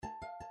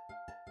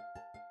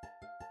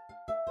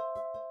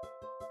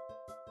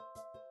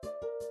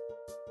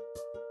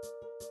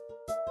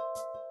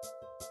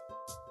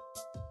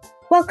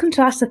Welcome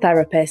to Ask the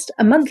Therapist,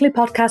 a monthly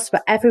podcast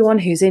for everyone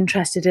who's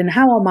interested in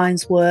how our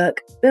minds work,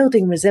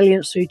 building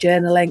resilience through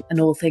journaling, and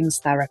all things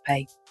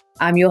therapy.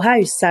 I'm your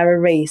host, Sarah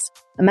Rees,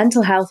 a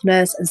mental health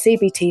nurse and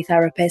CBT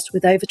therapist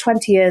with over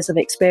 20 years of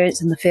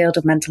experience in the field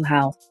of mental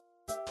health.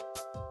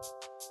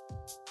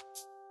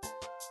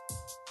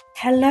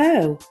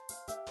 Hello,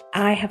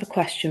 I have a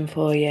question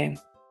for you.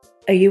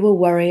 Are you a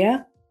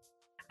worrier?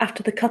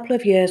 After the couple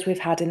of years we've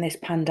had in this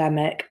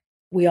pandemic,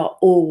 we are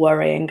all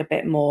worrying a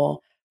bit more.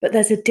 But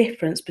there's a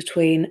difference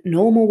between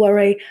normal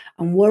worry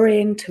and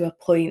worrying to a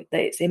point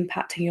that it's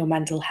impacting your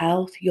mental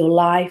health, your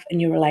life,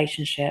 and your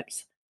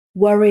relationships.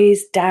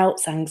 Worries,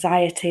 doubts,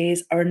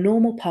 anxieties are a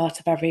normal part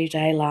of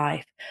everyday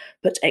life,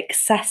 but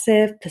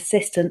excessive,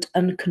 persistent,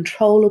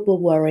 uncontrollable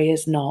worry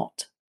is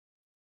not.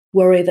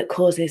 Worry that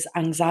causes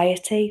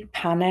anxiety,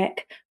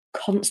 panic,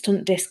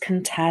 constant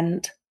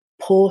discontent,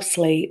 poor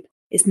sleep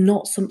is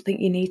not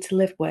something you need to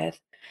live with.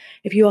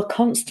 If you are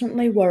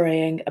constantly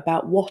worrying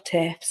about what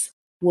ifs,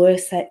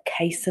 worst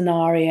case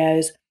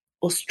scenarios,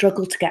 or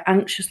struggle to get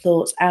anxious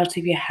thoughts out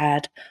of your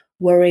head,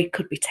 worry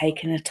could be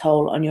taking a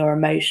toll on your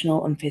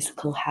emotional and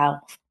physical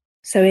health.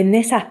 So in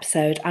this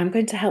episode, I'm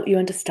going to help you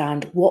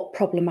understand what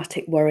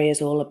problematic worry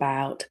is all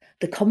about,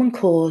 the common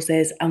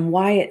causes, and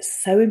why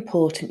it's so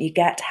important you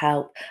get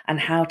help and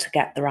how to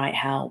get the right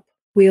help.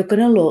 We are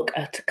going to look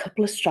at a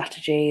couple of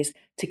strategies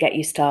to get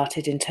you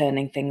started in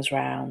turning things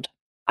round.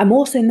 I'm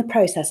also in the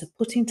process of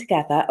putting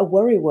together a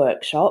worry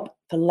workshop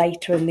for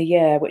later in the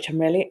year, which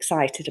I'm really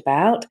excited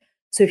about.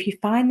 So if you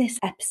find this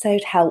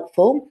episode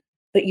helpful,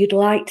 but you'd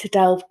like to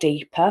delve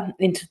deeper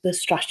into the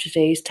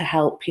strategies to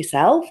help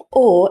yourself,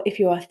 or if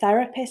you're a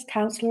therapist,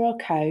 counsellor, or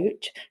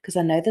coach, because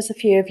I know there's a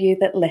few of you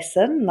that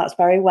listen, and that's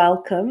very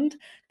welcomed,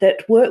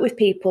 that work with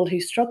people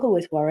who struggle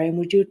with worry,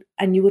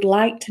 and you would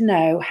like to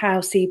know how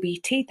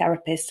CBT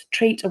therapists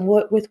treat and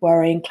work with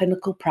worry in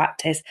clinical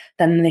practice,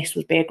 then this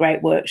would be a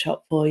great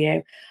workshop for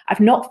you. I've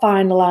not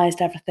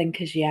finalised everything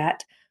as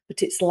yet,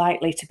 but it's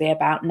likely to be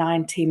about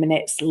 90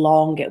 minutes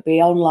long. It'll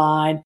be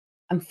online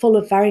and full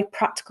of very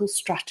practical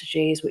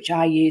strategies which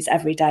I use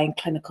every day in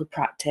clinical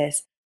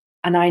practice,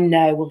 and I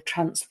know will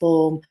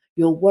transform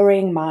your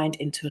worrying mind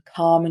into a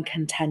calm and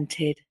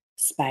contented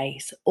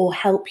space, or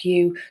help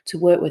you to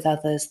work with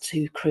others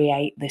to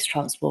create this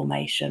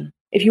transformation.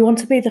 If you want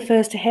to be the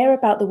first to hear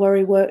about the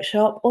Worry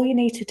Workshop, all you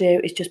need to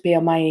do is just be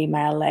on my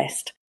email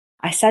list.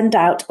 I send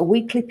out a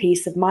weekly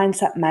piece of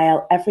mindset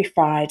mail every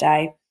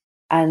Friday.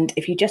 And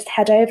if you just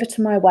head over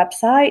to my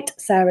website,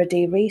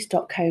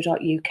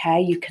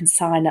 sarahdrees.co.uk, you can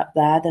sign up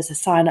there. There's a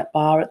sign up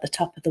bar at the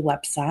top of the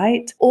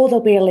website, or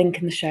there'll be a link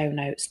in the show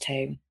notes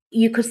too.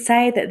 You could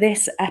say that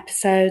this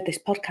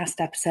podcast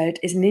episode,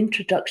 is an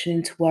introduction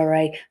into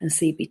worry and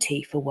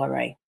CBT for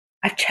worry.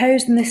 I've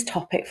chosen this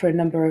topic for a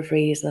number of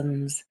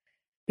reasons,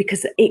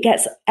 because it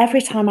gets,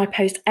 every time I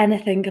post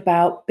anything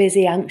about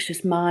busy,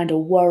 anxious mind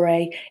or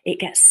worry, it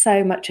gets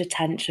so much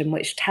attention,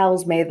 which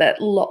tells me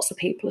that lots of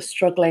people are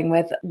struggling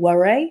with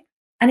worry.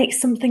 And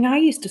it's something I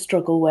used to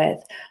struggle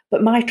with,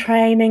 but my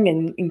training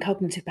in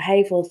cognitive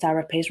behavioural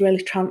therapy has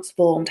really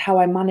transformed how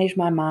I manage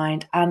my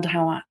mind and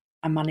how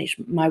I manage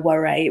my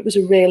worry. It was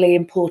a really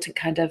important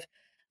kind of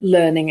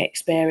learning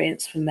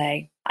experience for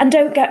me. And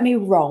don't get me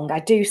wrong, I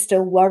do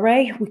still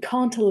worry. We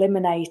can't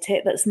eliminate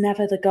it. That's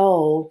never the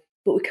goal.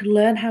 But we can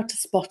learn how to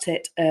spot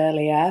it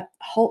earlier,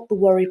 halt the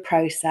worry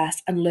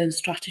process, and learn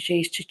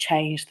strategies to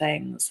change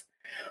things.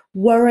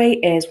 Worry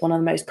is one of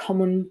the most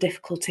common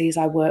difficulties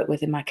I work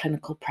with in my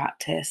clinical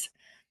practice.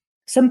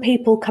 Some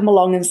people come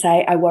along and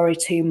say, I worry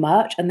too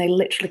much, and they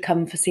literally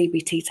come for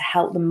CBT to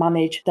help them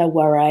manage their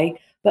worry.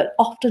 But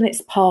often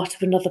it's part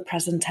of another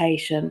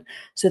presentation.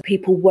 So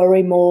people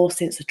worry more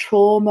since a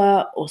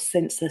trauma, or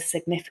since a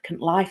significant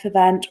life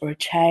event or a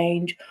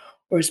change,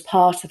 or as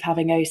part of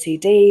having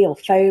OCD or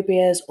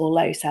phobias or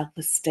low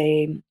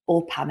self-esteem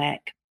or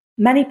panic.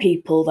 Many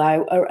people,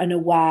 though, are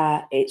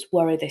unaware it's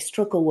worry they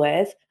struggle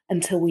with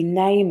until we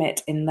name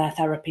it in their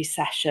therapy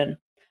session.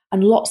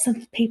 And lots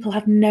of people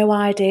have no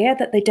idea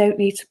that they don't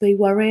need to be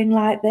worrying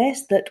like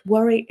this, that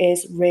worry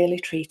is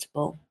really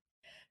treatable.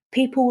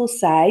 People will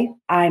say,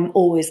 I'm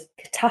always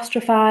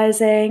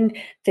catastrophizing,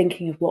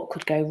 thinking of what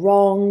could go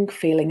wrong,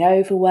 feeling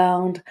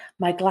overwhelmed,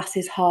 my glass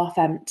is half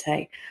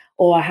empty,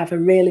 or I have a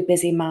really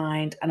busy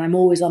mind and I'm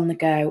always on the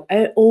go,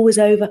 always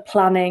over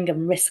planning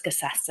and risk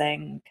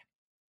assessing.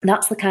 And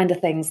that's the kind of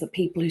things that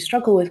people who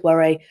struggle with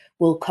worry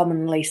will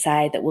commonly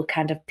say that will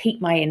kind of pique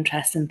my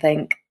interest and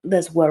think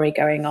there's worry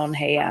going on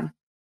here.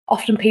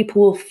 Often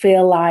people will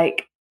feel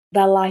like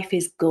their life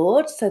is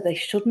good, so they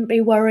shouldn't be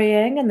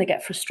worrying, and they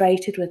get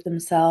frustrated with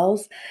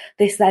themselves.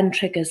 This then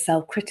triggers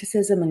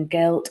self-criticism and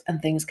guilt,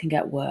 and things can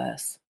get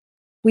worse.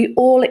 We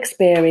all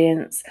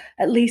experience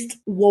at least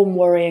one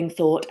worrying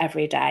thought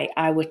every day.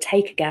 I would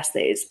take a guess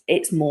that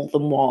it's more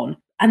than one.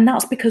 And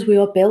that's because we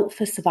are built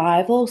for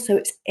survival. So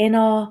it's in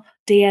our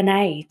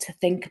DNA to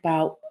think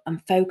about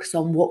and focus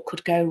on what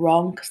could go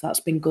wrong, because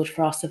that's been good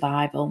for our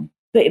survival.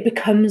 But it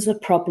becomes a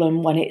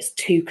problem when it's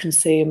too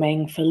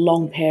consuming for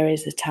long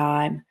periods of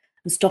time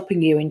and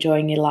stopping you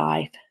enjoying your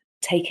life.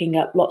 taking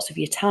up lots of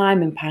your time,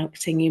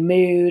 impacting your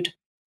mood,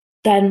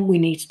 then we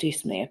need to do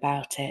something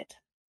about it.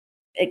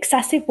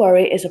 Excessive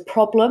worry is a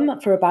problem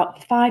for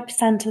about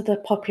 5% of the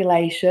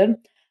population.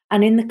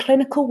 And in the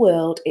clinical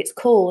world, it's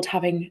called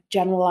having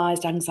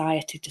generalized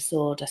anxiety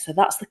disorder. So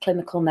that's the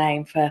clinical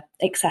name for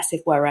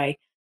excessive worry.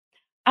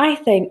 I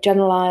think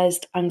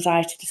generalized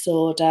anxiety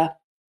disorder,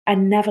 I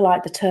never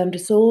like the term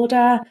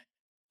disorder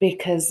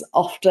because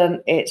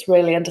often it's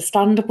really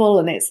understandable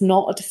and it's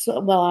not a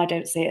disorder. Well, I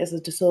don't see it as a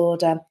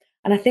disorder.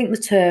 And I think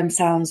the term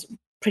sounds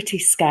pretty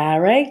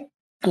scary,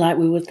 like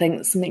we would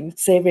think something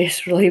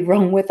seriously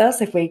wrong with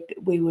us if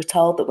we were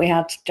told that we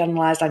had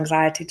generalized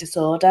anxiety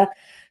disorder.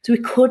 So we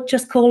could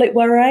just call it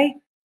worry,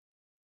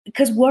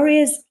 because worry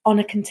is on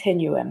a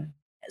continuum.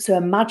 So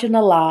imagine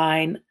a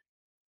line,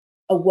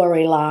 a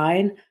worry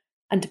line,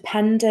 and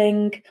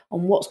depending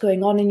on what's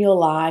going on in your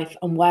life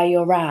and where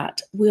you're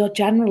at, we are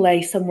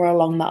generally somewhere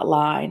along that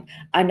line.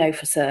 I know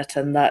for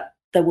certain that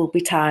there will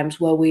be times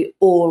where we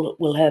all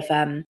will have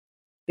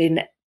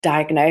been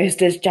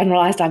diagnosed as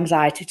generalized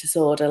anxiety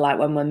disorder, like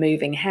when we're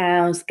moving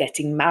house,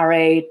 getting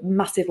married,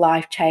 massive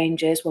life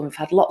changes, when we've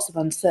had lots of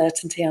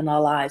uncertainty in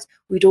our lives.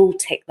 We'd all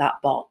tick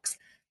that box.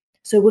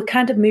 So we're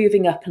kind of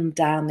moving up and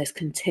down this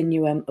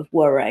continuum of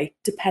worry,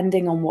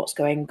 depending on what's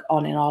going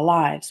on in our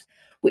lives,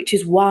 which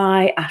is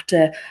why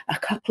after a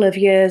couple of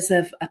years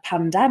of a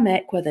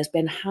pandemic where there's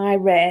been high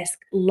risk,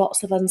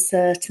 lots of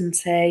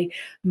uncertainty,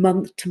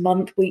 month to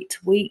month, week to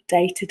week,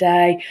 day to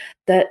day,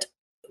 that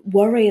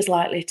worry is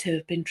likely to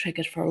have been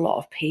triggered for a lot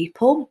of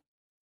people.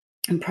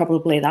 And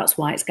probably that's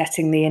why it's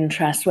getting the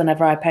interest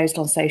whenever I post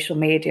on social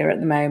media at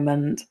the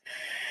moment.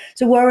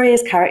 So worry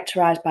is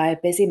characterized by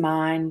a busy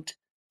mind,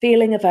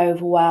 feeling of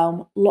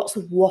overwhelm, lots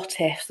of what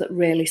ifs that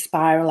really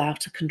spiral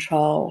out of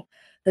control.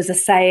 There's a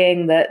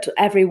saying that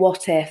every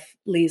what if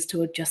leads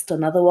to just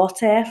another what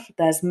if.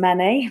 There's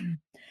many.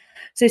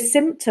 So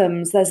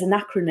symptoms, there's an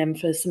acronym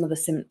for some of the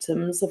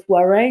symptoms of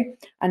worry,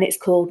 and it's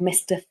called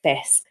Mr.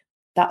 Fisk.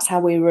 That's how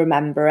we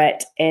remember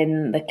it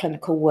in the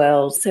clinical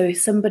world. So if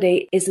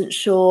somebody isn't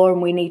sure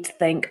and we need to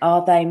think,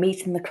 are they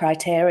meeting the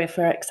criteria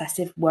for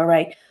excessive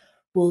worry?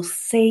 We'll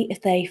see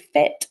if they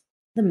fit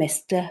the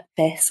Mr.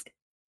 Fisk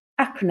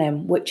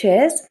acronym, which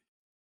is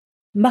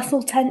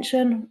muscle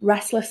tension,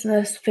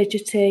 restlessness,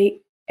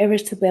 fidgety,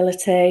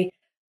 irritability,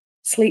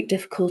 sleep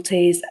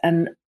difficulties,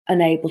 and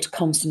unable to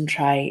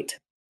concentrate.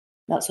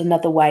 That's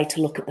another way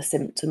to look at the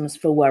symptoms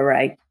for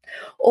worry.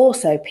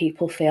 Also,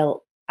 people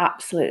feel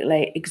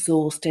absolutely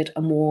exhausted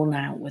and worn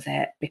out with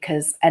it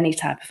because any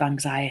type of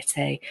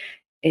anxiety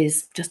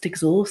is just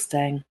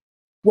exhausting.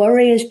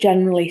 Worry is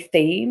generally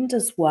themed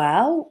as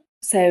well.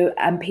 So,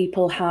 and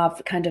people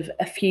have kind of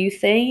a few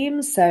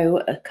themes.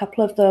 So, a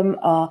couple of them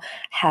are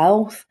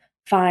health,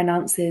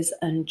 finances,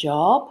 and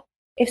job.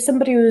 If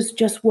somebody was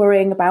just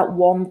worrying about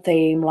one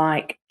theme,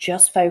 like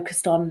just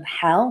focused on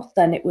health,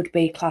 then it would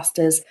be classed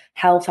as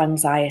health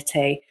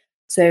anxiety.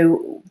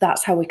 So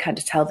that's how we kind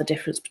of tell the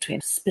difference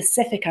between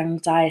specific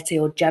anxiety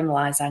or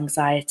generalized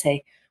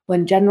anxiety.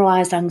 When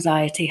generalized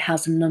anxiety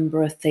has a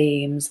number of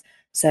themes,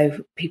 so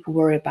people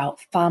worry about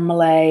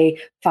family,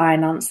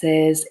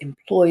 finances,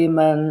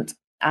 employment,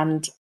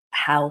 and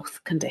health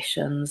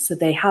conditions. So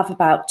they have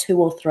about 2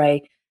 or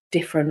 3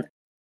 different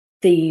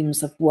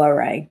themes of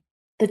worry.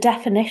 The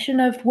definition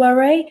of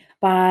worry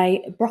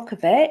by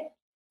Brockovich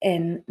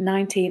in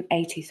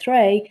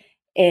 1983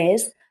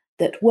 is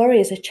that worry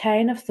is a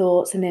chain of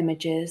thoughts and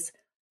images,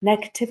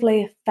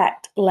 negatively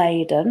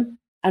affect-laden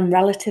and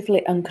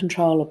relatively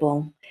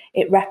uncontrollable.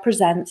 It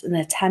represents an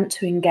attempt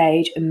to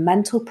engage in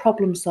mental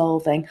problem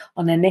solving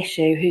on an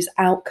issue whose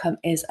outcome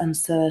is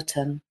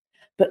uncertain,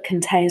 but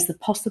contains the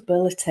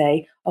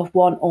possibility of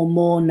one or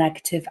more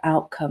negative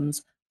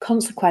outcomes.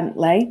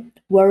 Consequently,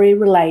 worry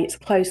relates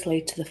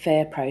closely to the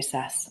fear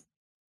process.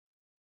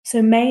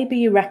 So maybe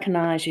you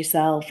recognise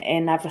yourself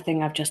in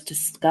everything I've just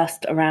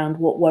discussed around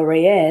what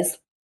worry is,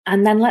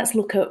 and then let's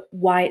look at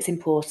why it's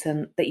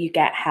important that you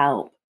get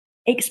help.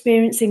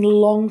 Experiencing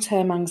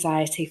long-term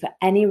anxiety for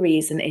any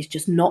reason is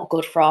just not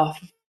good for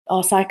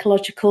our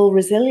psychological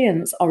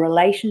resilience, our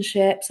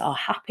relationships, our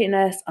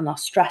happiness, and our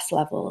stress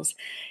levels.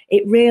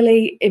 It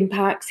really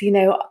impacts,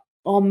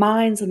 our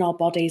minds and our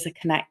bodies are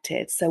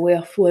connected. So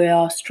if we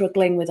are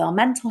struggling with our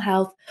mental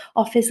health,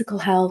 our physical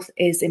health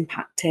is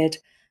impacted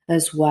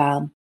as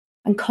well.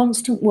 And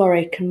constant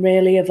worry can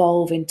really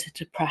evolve into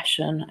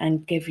depression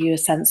and give you a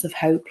sense of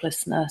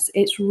hopelessness.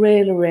 It's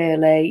really,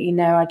 really,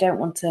 I don't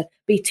want to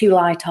be too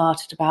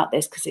lighthearted about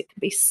this because it can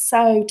be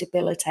so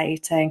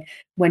debilitating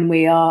when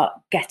we are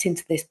getting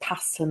to this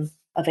pattern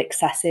of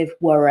excessive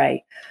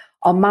worry.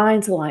 Our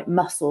minds are like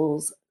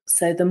muscles.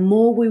 So the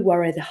more we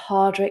worry, the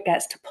harder it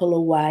gets to pull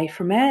away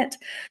from it.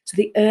 So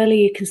the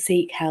earlier you can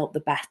seek help, the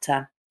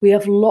better. We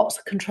have lots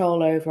of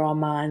control over our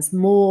minds,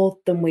 more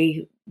than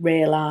we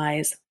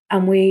realise.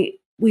 And we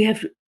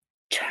have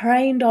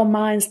trained our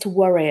minds to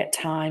worry at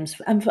times,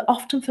 and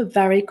often for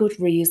very good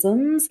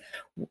reasons.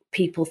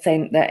 People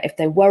think that if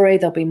they worry,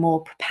 they'll be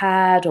more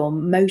prepared or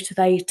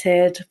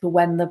motivated for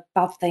when the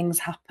bad things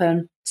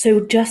happen.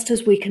 So just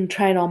as we can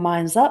train our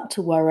minds up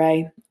to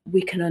worry,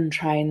 we can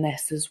untrain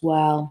this as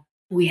well.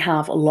 We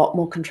have a lot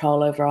more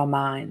control over our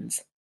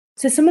minds.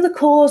 So some of the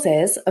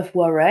causes of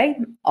worry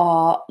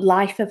are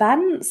life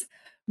events,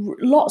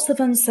 lots of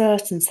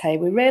uncertainty.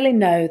 We really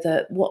know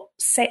that what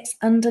sits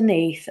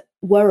underneath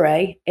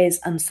worry is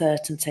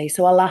uncertainty.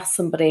 So I'll ask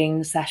somebody in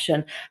the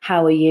session,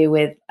 how are you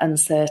with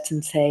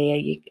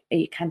uncertainty? Are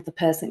you kind of the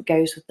person that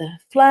goes with the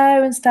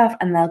flow and stuff?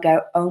 And they'll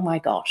go, oh my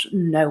gosh,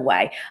 no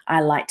way.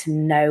 I like to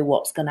know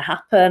what's going to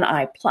happen.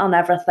 I plan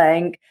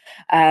everything.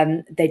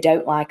 They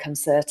don't like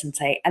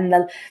uncertainty. And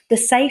the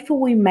safer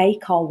we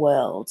make our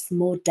worlds, the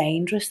more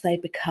dangerous they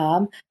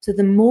become. So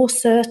the more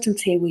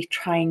certainty we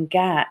try and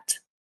get,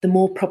 the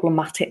more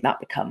problematic that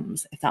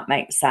becomes, if that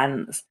makes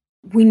sense.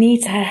 We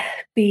need to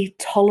be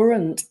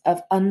tolerant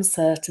of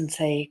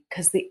uncertainty,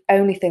 because the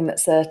only thing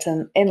that's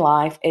certain in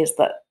life is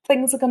that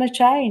things are going to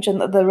change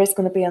and that there is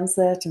going to be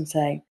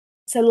uncertainty.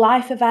 So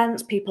life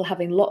events, people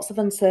having lots of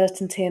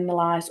uncertainty in their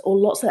lives,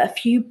 or a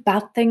few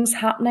bad things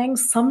happening.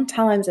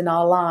 Sometimes in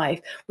our life,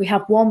 we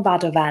have one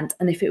bad event,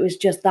 and if it was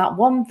just that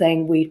one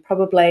thing, we'd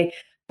probably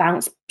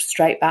bounce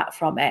straight back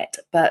from it.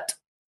 But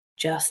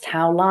just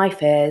how life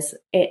is,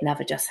 it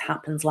never just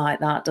happens like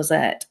that, does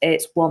it?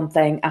 It's one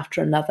thing after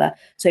another.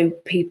 So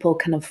people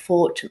can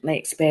unfortunately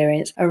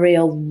experience a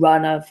real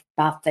run of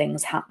bad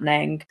things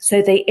happening.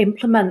 So they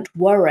implement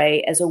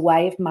worry as a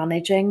way of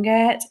managing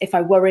it. If I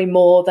worry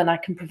more, then I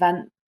can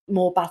prevent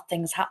more bad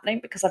things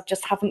happening, because I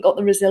just haven't got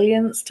the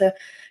resilience to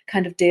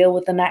kind of deal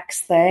with the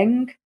next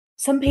thing.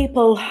 Some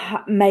people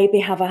maybe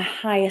have a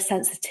higher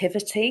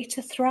sensitivity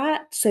to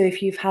threat. So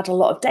if you've had a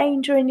lot of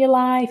danger in your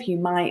life, you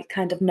might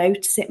kind of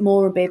notice it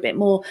more and be a bit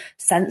more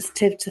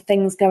sensitive to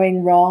things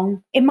going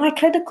wrong. In my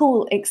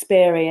clinical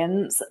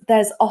experience,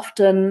 there's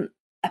often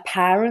a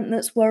parent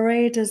that's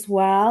worried as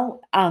well,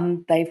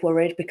 and they've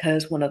worried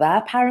because one of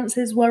their parents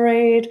is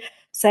worried.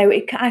 So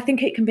I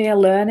think it can be a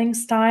learning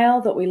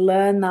style, that we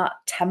learn that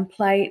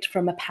template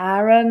from a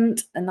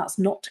parent, and that's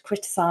not to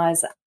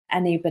criticise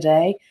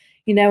anybody.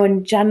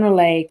 And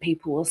generally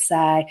people will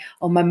say,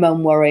 oh, my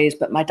mum worries,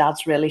 but my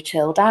dad's really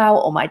chilled out,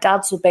 or my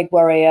dad's a big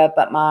worrier,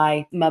 but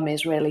my mum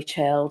is really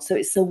chilled. So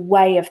it's a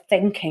way of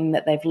thinking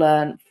that they've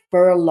learned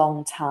for a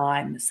long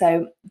time.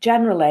 So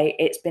generally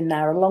it's been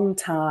there a long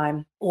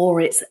time, or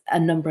it's a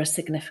number of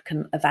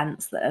significant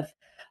events that have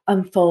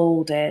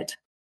unfolded.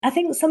 I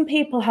think some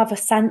people have a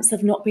sense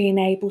of not being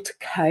able to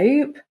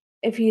cope.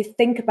 If you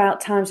think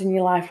about times in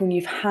your life when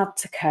you've had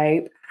to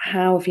cope,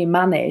 how have you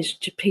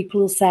managed? People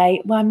will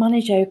say, well, I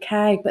manage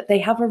okay, but they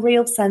have a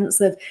real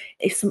sense of,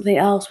 if something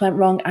else went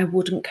wrong, I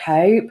wouldn't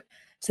cope.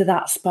 So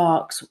that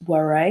sparks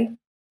worry.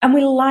 And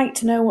we like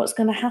to know what's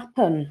going to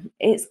happen.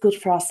 It's good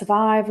for our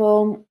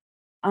survival.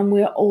 And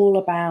we're all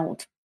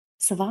about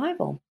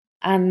survival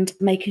and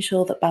making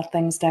sure that bad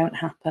things don't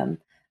happen.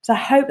 So I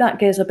hope that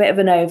gives a bit of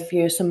an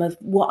overview of some of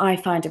what I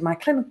find in my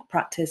clinical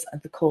practice and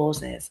the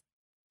causes.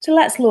 So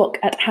let's look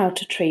at how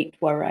to treat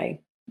worry.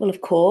 Well,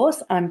 of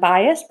course, I'm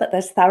biased, but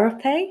there's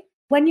therapy.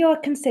 When you're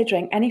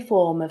considering any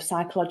form of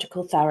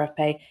psychological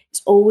therapy,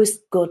 it's always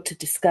good to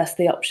discuss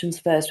the options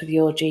first with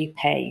your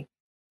GP.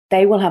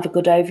 They will have a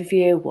good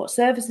overview of what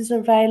services are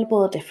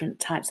available, different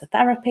types of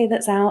therapy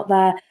that's out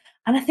there.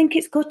 And I think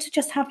it's good to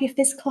just have your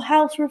physical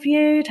health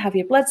reviewed, have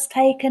your bloods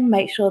taken,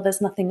 make sure there's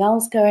nothing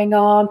else going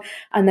on,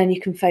 and then you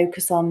can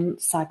focus on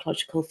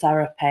psychological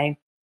therapy.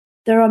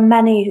 There are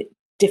many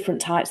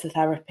different types of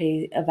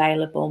therapy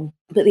available,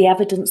 but the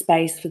evidence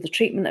base for the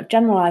treatment of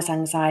generalized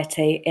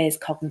anxiety is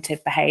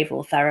cognitive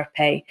behavioral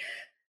therapy.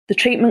 The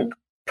treatment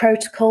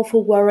protocol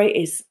for worry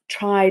is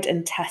tried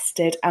and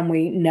tested, and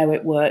we know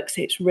it works.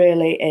 It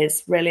really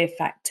is really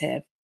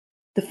effective.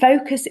 The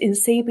focus in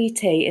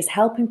CBT is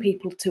helping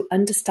people to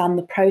understand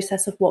the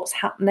process of what's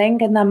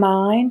happening in their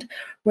mind,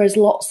 whereas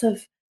lots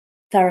of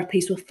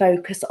therapies will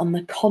focus on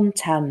the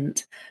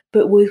content.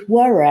 But with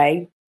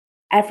worry,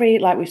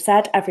 like we've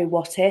said, every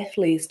what if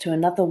leads to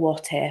another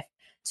what if.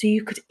 So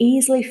you could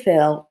easily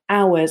fill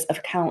hours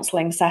of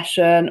counselling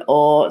session,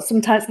 or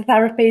sometimes the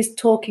therapy is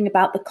talking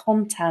about the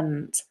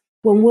content.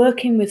 When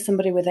working with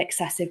somebody with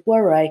excessive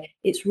worry,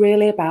 it's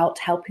really about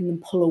helping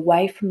them pull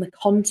away from the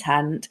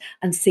content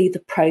and see the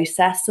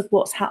process of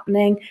what's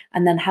happening,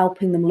 and then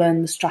helping them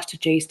learn the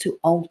strategies to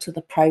alter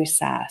the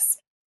process.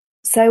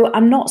 So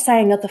I'm not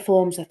saying other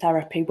forms of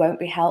therapy won't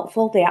be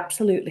helpful. They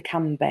absolutely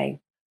can be.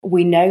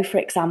 We know, for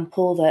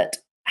example, that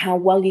how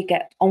well you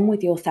get on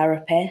with your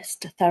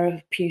therapist,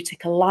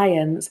 therapeutic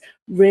alliance,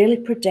 really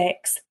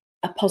predicts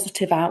a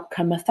positive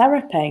outcome of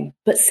therapy.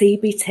 But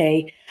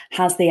CBT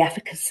has the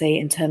efficacy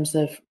in terms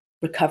of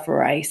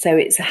recovery. So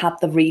it's had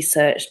the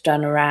research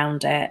done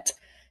around it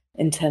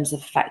in terms of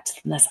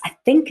effectiveness. I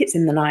think it's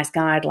in the NICE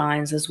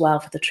guidelines as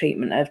well for the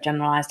treatment of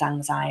generalized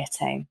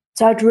anxiety.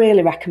 So I'd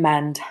really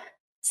recommend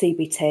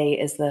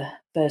CBT is the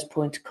first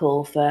point of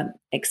call for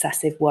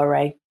excessive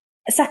worry.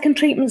 A second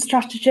treatment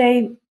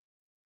strategy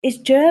is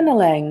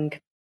journaling.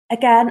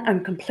 Again,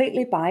 I'm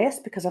completely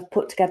biased because I've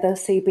put together a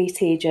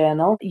CBT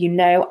journal. You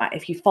know,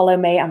 if you follow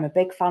me, I'm a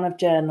big fan of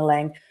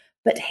journaling.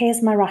 But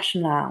here's my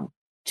rationale.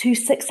 To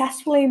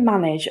successfully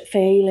manage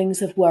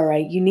feelings of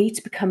worry, you need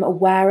to become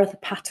aware of the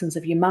patterns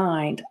of your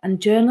mind, and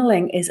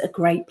journaling is a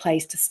great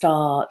place to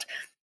start.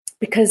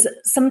 Because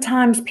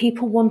sometimes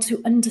people want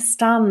to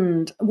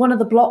understand. One of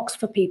the blocks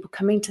for people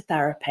coming to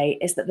therapy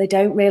is that they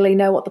don't really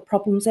know what the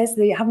problems is.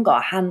 They haven't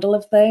got a handle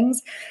of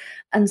things.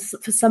 And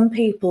for some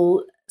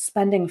people,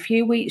 spending a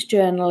few weeks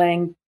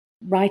journaling,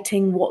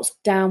 writing what's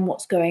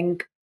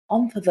going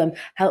on for them,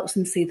 helps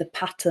them see the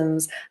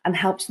patterns and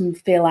helps them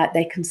feel like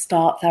they can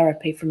start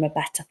therapy from a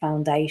better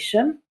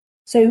foundation.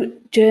 So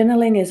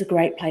journaling is a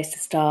great place to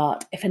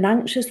start. If an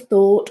anxious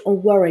thought or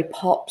worry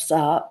pops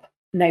up,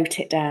 note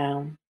it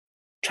down.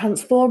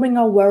 Transforming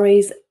our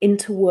worries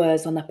into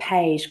words on a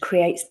page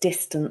creates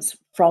distance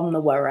from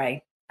the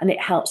worry, and it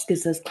helps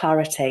gives us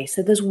clarity.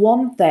 So there's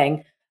one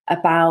thing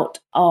about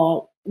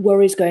our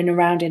worries going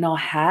around in our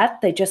head.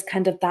 They just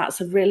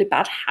that's a really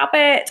bad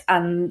habit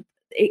and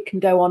it can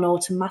go on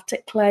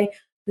automatically.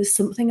 There's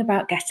something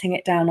about getting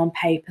it down on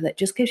paper that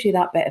just gives you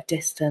that bit of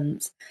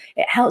distance.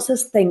 It helps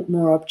us think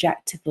more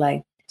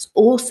objectively. It's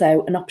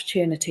also an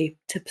opportunity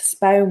to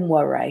postpone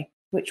worry,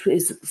 which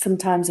is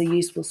sometimes a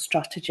useful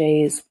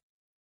strategy.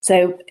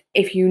 So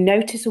if you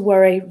notice a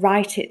worry,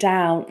 write it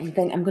down and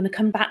think, I'm going to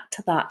come back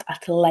to that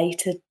at a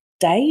later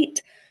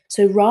date.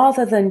 So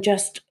rather than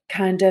just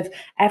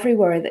every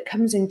worry that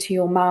comes into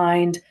your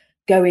mind,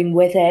 going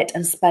with it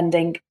and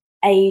spending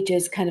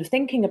ages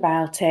thinking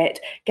about it,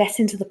 get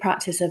into the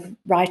practice of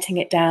writing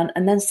it down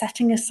and then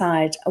setting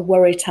aside a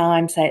worry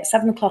time, say at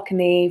 7 o'clock in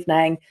the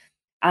evening,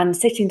 and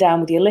sitting down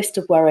with your list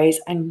of worries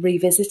and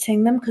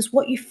revisiting them. Because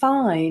what you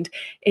find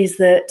is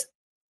that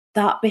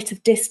bit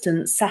of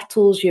distance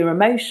settles, your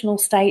emotional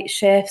state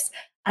shifts,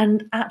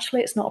 and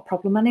actually it's not a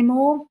problem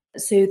anymore.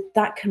 So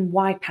that can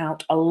wipe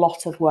out a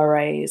lot of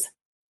worries.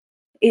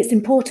 It's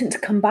important to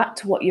come back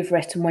to what you've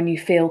written when you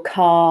feel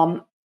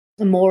calm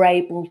and more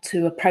able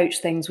to approach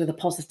things with a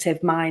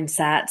positive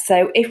mindset.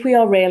 So if we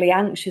are really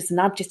anxious and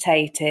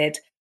agitated,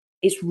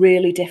 it's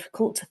really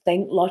difficult to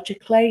think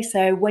logically.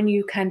 So when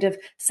you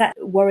set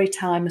worry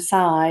time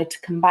aside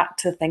to come back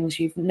to things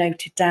you've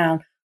noted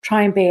down,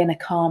 try and be in a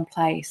calm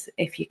place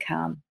if you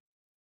can.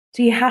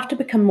 So you have to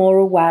become more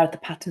aware of the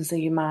patterns of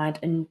your mind,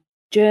 and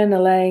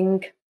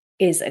journaling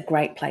is a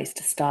great place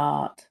to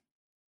start.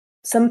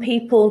 Some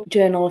people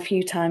journal a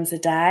few times a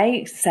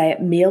day, say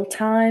at meal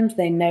times,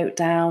 they note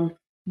down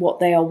what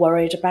they are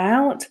worried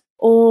about,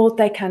 or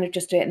they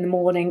just do it in the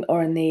morning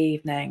or in the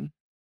evening.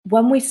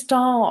 When we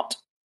start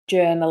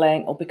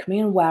journaling or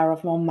becoming aware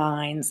of our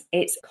minds,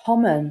 it's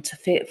common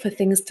for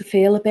things to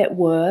feel a bit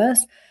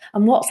worse.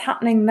 And what's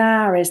happening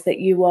there is that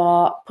you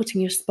are putting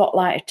your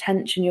spotlight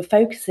attention, you're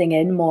focusing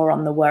in more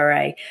on the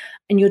worry,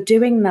 and you're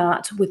doing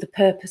that with the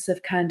purpose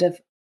of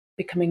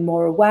becoming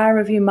more aware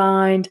of your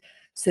mind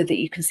so that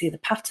you can see the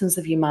patterns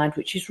of your mind,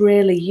 which is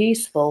really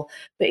useful,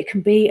 but it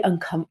can be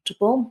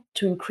uncomfortable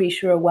to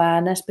increase your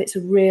awareness, but it's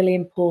a really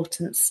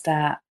important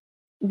step.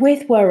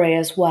 With worry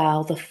as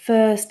well, the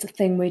first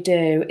thing we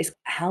do is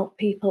help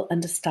people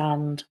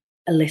understand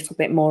a little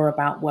bit more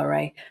about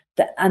worry.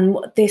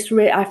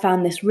 I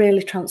found this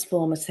really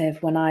transformative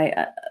when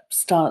I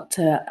start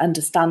to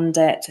understand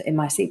it in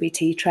my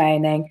CBT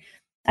training.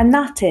 And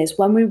that is,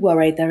 when we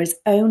worry, there is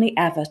only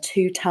ever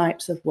two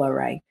types of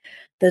worry.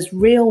 There's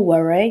real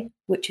worry,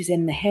 which is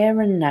in the here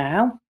and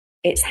now.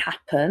 It's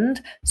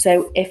happened.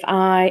 So if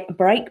I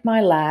break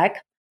my leg,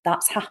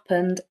 that's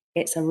happened.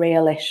 It's a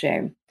real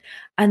issue.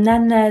 And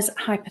then there's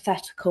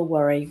hypothetical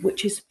worry,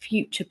 which is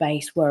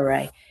future-based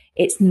worry.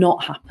 It's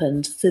not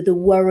happened. So the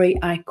worry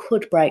I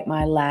could break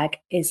my leg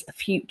is a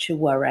future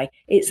worry.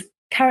 It's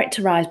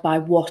characterized by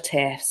what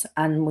ifs.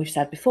 And we've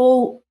said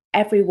before,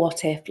 every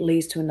what if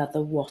leads to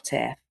another what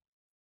if.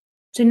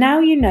 So now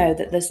you know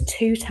that there's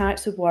two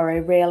types of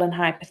worry, real and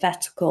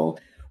hypothetical.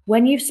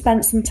 When you've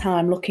spent some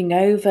time looking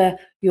over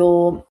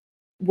your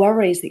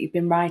worries that you've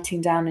been writing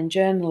down and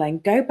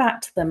journaling, go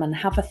back to them and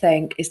have a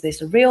think, is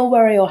this a real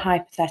worry or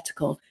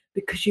hypothetical?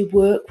 Because you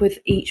work with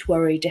each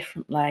worry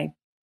differently.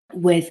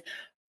 With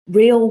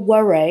real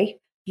worry,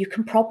 you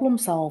can problem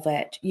solve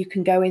it. You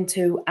can go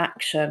into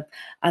action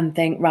and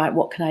think, right,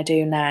 what can I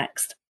do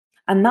next?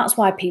 And that's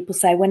why people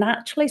say when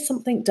actually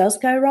something does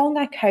go wrong,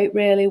 I cope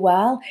really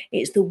well.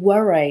 It's the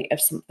worry of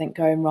something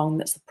going wrong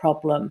that's the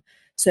problem.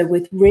 So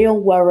with real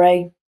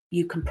worry,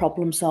 you can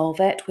problem solve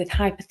it. With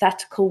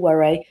hypothetical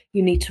worry,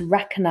 you need to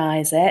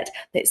recognize it,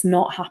 that it's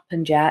not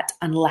happened yet,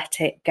 and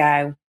let it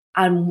go.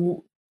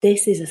 And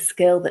this is a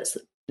skill that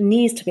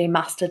needs to be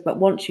mastered. But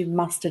once you've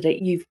mastered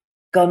it, you've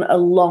gone a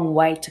long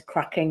way to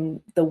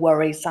cracking the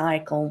worry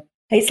cycle.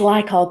 It's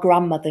like our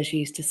grandmothers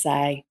used to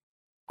say,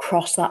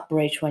 cross that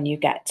bridge when you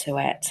get to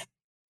it.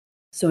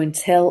 So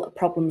until a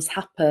problem's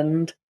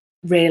happened,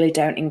 really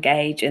don't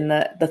engage in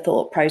the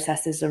thought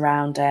processes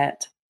around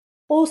it.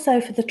 Also,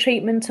 for the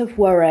treatment of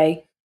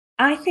worry,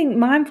 I think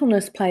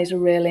mindfulness plays a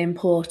really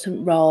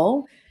important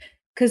role.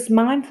 Because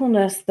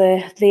mindfulness,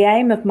 the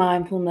aim of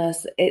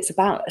mindfulness, it's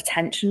about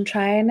attention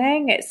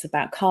training. It's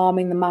about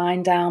calming the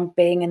mind down,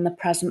 being in the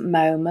present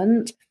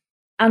moment.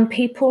 And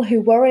people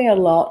who worry a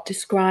lot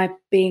describe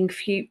being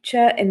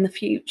in the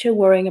future,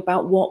 worrying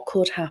about what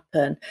could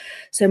happen.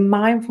 So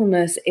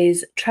mindfulness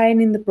is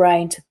training the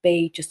brain to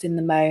be just in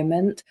the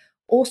moment,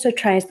 also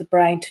trains the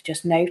brain to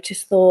just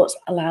notice thoughts,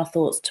 allow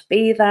thoughts to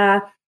be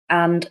there,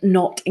 and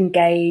not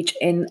engage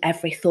in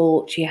every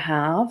thought you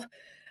have.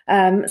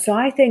 So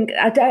I think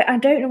I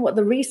don't know what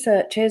the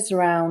research is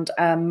around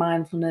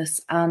mindfulness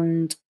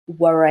and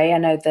worry. I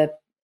know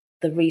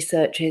the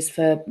research is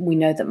we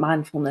know that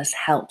mindfulness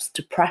helps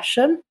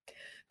depression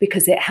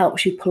because it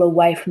helps you pull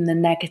away from the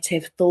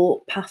negative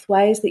thought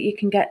pathways that you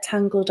can get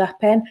tangled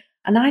up in.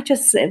 And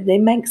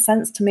it makes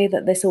sense to me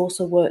that this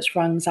also works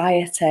for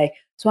anxiety.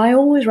 So I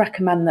always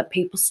recommend that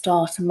people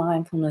start a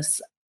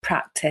mindfulness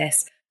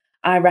practice.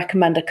 I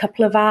recommend a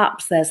couple of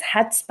apps. There's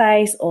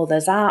Headspace or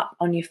there's app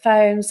on your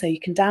phone. So you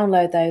can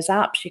download those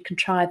apps. You can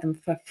try them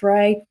for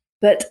free.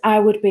 But I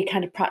would be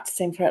kind of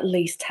practicing for at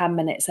least 10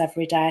 minutes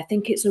every day. I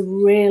think it's a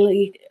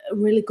really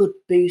good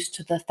boost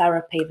to the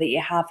therapy that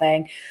you're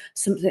having,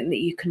 something that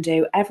you can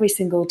do every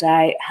single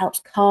day. It helps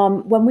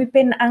calm. When we've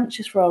been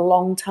anxious for a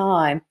long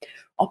time,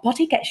 our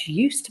body gets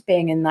used to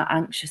being in that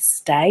anxious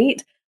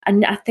state.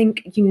 And I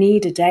think you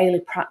need a daily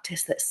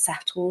practice that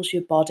settles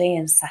your body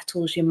and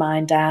settles your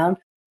mind down.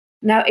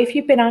 Now, if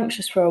you've been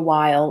anxious for a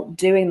while,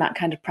 doing that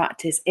kind of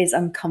practice is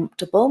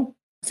uncomfortable.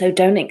 So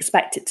don't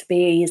expect it to be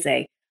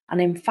easy. And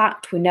in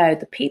fact, we know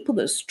the people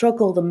that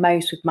struggle the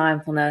most with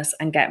mindfulness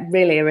and get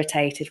really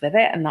irritated with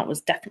it, and that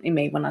was definitely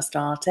me when I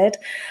started,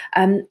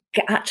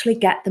 actually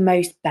get the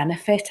most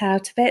benefit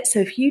out of it. So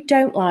if you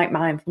don't like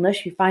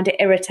mindfulness, you find it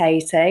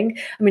irritating.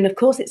 I mean, of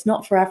course, it's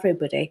not for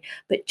everybody,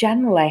 but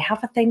generally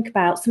have a think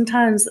about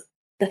sometimes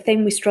the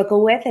thing we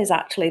struggle with is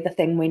actually the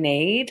thing we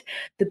need.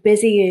 The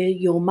busier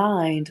your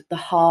mind, the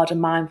harder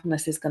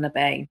mindfulness is going to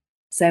be.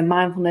 So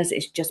mindfulness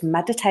is just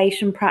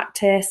meditation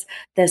practice.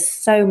 There's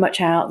so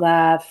much out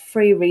there,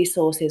 free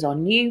resources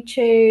on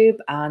YouTube,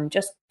 and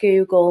just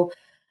Google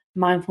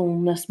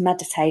mindfulness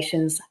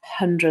meditations.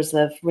 Hundreds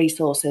of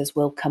resources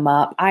will come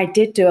up. I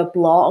did do a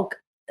blog,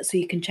 so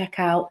you can check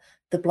out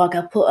the blog.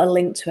 I'll put a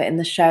link to it in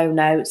the show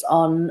notes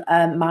on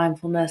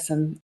mindfulness,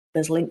 and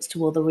there's links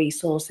to all the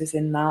resources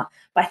in that.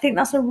 But I think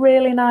that's a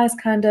really nice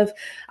kind of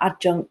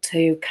adjunct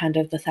to kind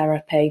of the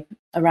therapy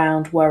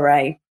around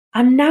worry.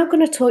 I'm now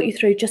going to talk you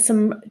through just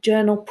some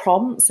journal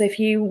prompts. If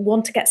you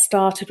want to get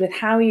started with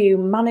how you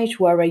manage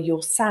worry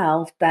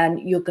yourself, then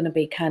you're going to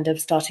be kind of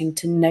starting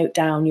to note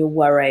down your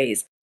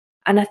worries.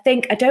 And I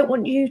think I don't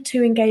want you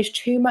to engage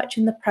too much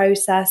in the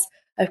process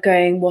of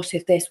going, what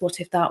if this, what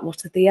if that,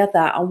 what if the other?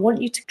 I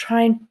want you to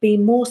try and be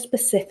more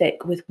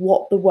specific with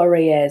what the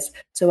worry is.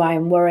 So I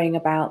am worrying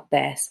about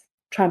this.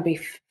 Try and be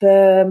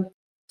firm,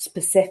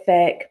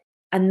 specific.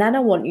 And then I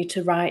want you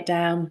to write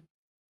down,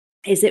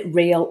 is it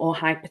real or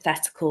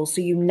hypothetical?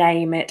 So you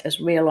name it as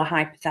real or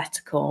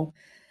hypothetical.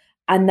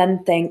 And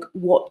then think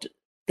what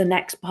the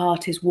next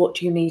part is, what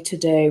do you need to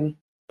do?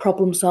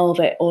 Problem solve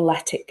it or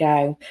let it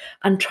go.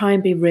 And try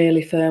and be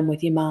really firm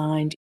with your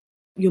mind.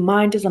 Your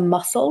mind is a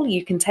muscle.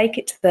 You can take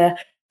it to the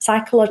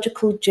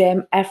psychological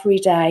gym every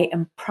day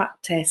and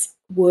practice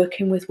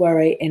working with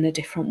worry in a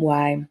different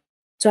way.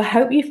 So I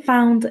hope you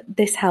found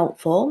this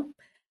helpful.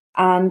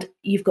 And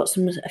you've got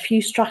a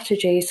few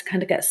strategies to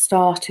kind of get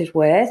started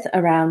with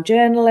around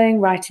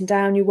journaling, writing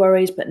down your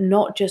worries, but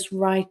not just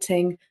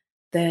writing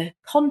the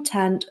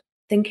content,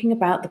 thinking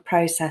about the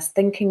process,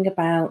 thinking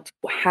about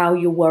how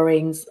your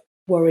worries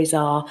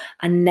are,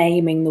 and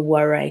naming the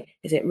worry.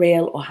 Is it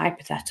real or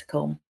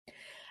hypothetical?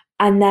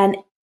 And then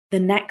the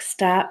next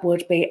step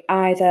would be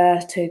either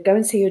to go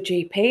and see your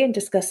GP and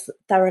discuss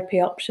therapy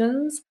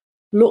options.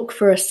 Look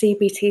for a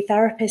CBT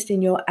therapist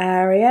in your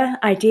area.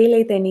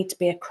 Ideally, they need to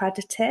be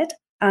accredited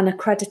and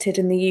accredited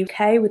in the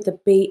UK with the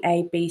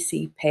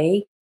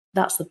BABCP.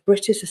 That's the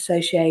British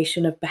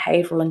Association of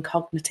Behavioural and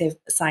Cognitive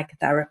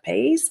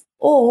Psychotherapies.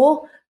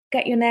 Or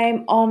get your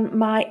name on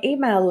my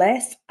email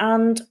list,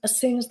 and as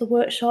soon as the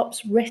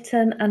workshop's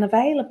written and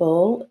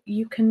available,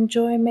 you can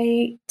join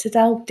me to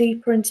delve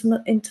deeper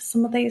into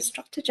some of these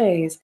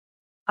strategies.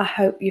 I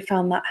hope you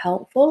found that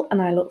helpful,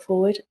 and I look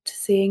forward to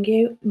seeing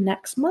you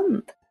next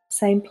month.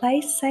 Same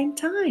place, same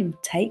time.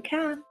 Take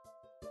care.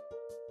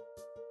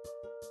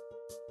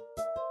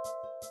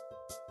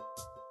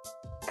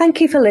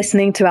 Thank you for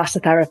listening to Ask a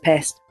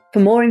Therapist. For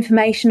more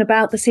information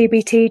about the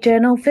CBT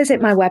Journal, visit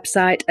my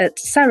website at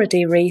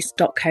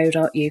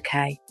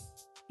sarahrees.co.uk.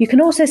 You can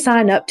also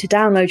sign up to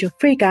download your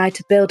free guide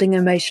to building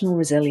emotional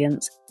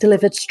resilience,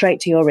 delivered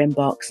straight to your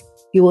inbox.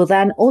 You will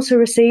then also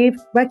receive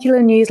regular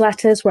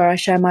newsletters where I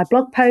share my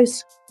blog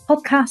posts,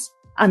 podcasts,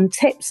 and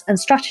tips and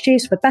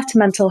strategies for better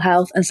mental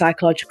health and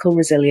psychological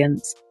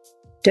resilience.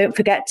 Don't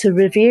forget to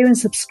review and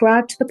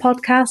subscribe to the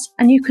podcast,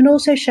 and you can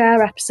also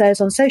share episodes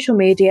on social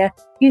media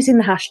using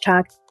the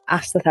hashtag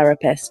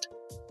AskTheTherapist.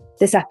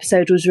 This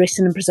episode was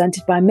written and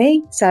presented by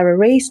me, Sarah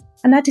Rees,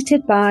 and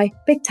edited by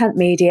Big Tent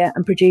Media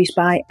and produced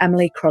by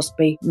Emily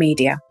Crosby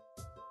Media.